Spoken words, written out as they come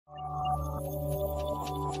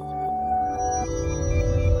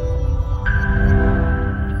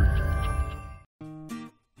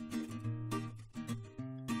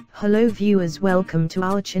Hello viewers, welcome to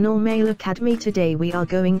our channel Mail Academy. Today we are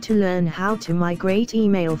going to learn how to migrate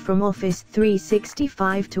email from Office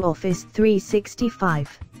 365 to Office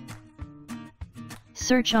 365.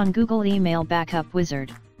 Search on Google Email Backup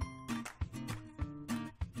Wizard.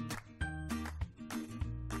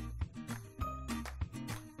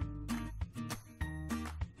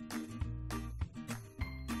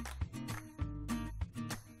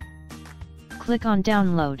 Click on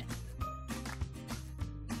Download.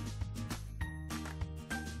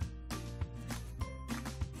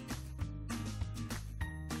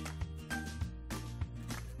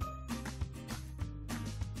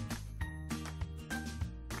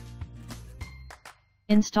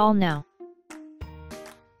 Install now.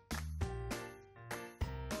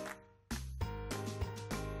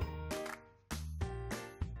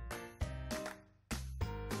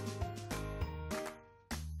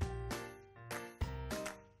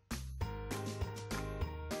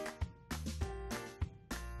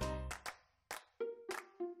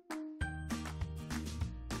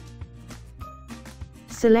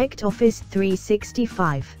 Select Office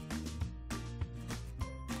 365.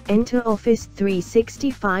 Enter Office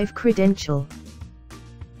 365 credential.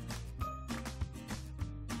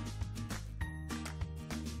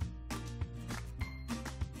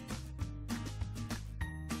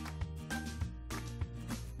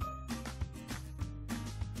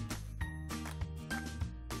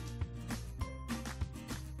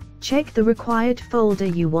 Check the required folder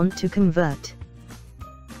you want to convert.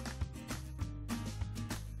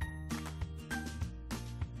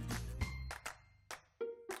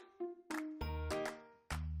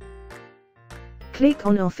 Click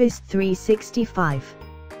on Office 365.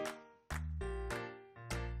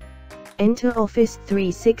 Enter Office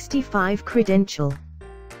 365 credential.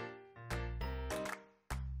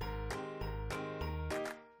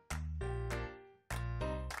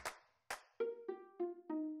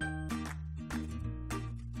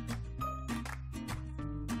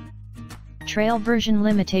 Trail version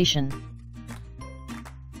limitation.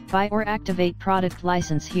 Buy or activate product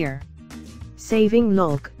license here. Saving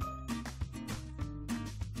log.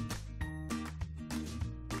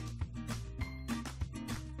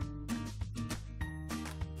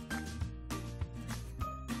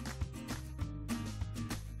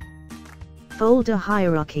 Folder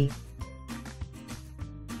hierarchy.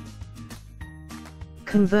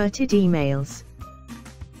 Converted emails.